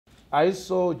I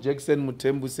saw Jackson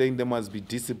Mutembu saying there must be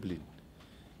discipline.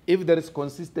 If there is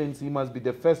consistency, he must be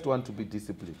the first one to be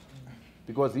disciplined.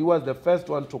 Because he was the first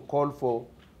one to call for,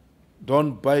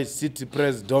 don't buy city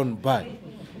press, don't buy.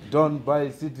 Don't buy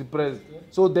city press.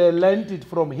 So they learned it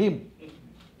from him.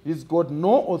 He's got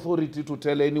no authority to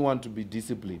tell anyone to be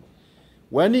disciplined.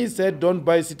 When he said don't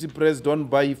buy city press, don't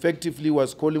buy, effectively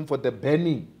was calling for the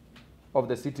banning of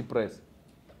the city press.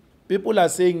 People are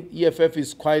saying EFF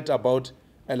is quiet about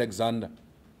Alexandra.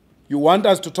 You want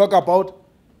us to talk about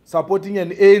supporting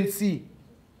an ANC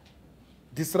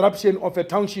disruption of a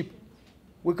township?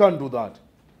 We can't do that.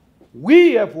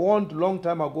 We have warned a long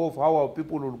time ago of how our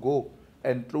people will go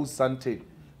and close Santen.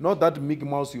 Not that Mickey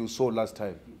Mouse you saw last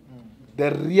time.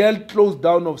 The real close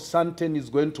down of Santen is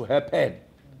going to happen.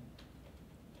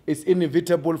 It's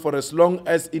inevitable for as long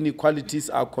as inequalities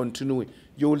are continuing.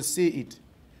 You will see it.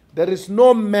 There is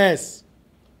no mess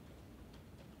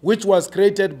which was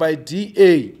created by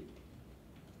DA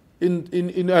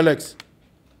in Alex.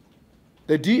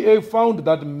 The DA found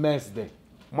that mess there.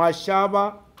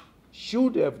 Mashaba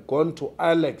should have gone to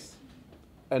Alex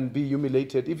and be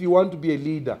humiliated. If you want to be a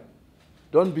leader,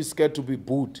 don't be scared to be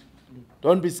booed.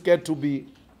 Don't be scared to be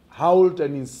howled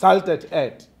and insulted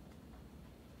at.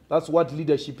 That's what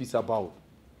leadership is about.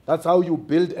 That's how you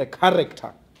build a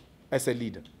character as a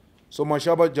leader. So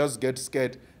Mashaba just gets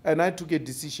scared. And I took a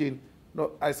decision.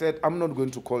 No, I said, I'm not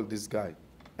going to call this guy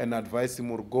and advise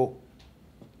him or go.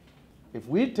 If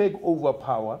we take over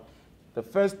power, the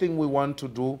first thing we want to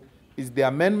do is the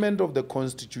amendment of the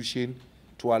Constitution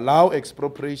to allow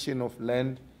expropriation of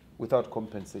land without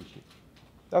compensation.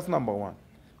 That's number one.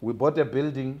 We bought a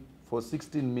building for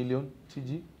 16 million,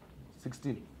 TG?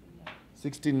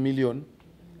 16 million.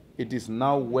 It is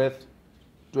now worth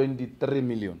 23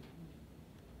 million.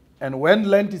 And when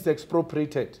land is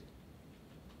expropriated,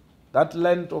 that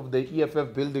land of the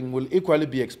EFF building will equally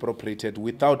be expropriated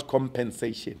without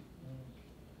compensation.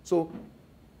 So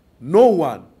no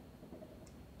one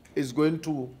is going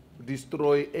to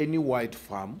destroy any white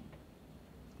farm.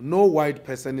 No white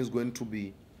person is going to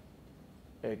be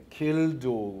killed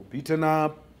or beaten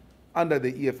up under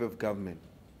the EFF government.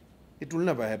 It will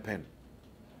never happen.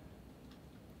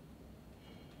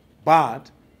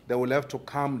 But they will have to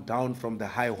come down from the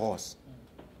high horse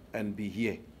and be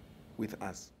here with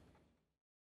us.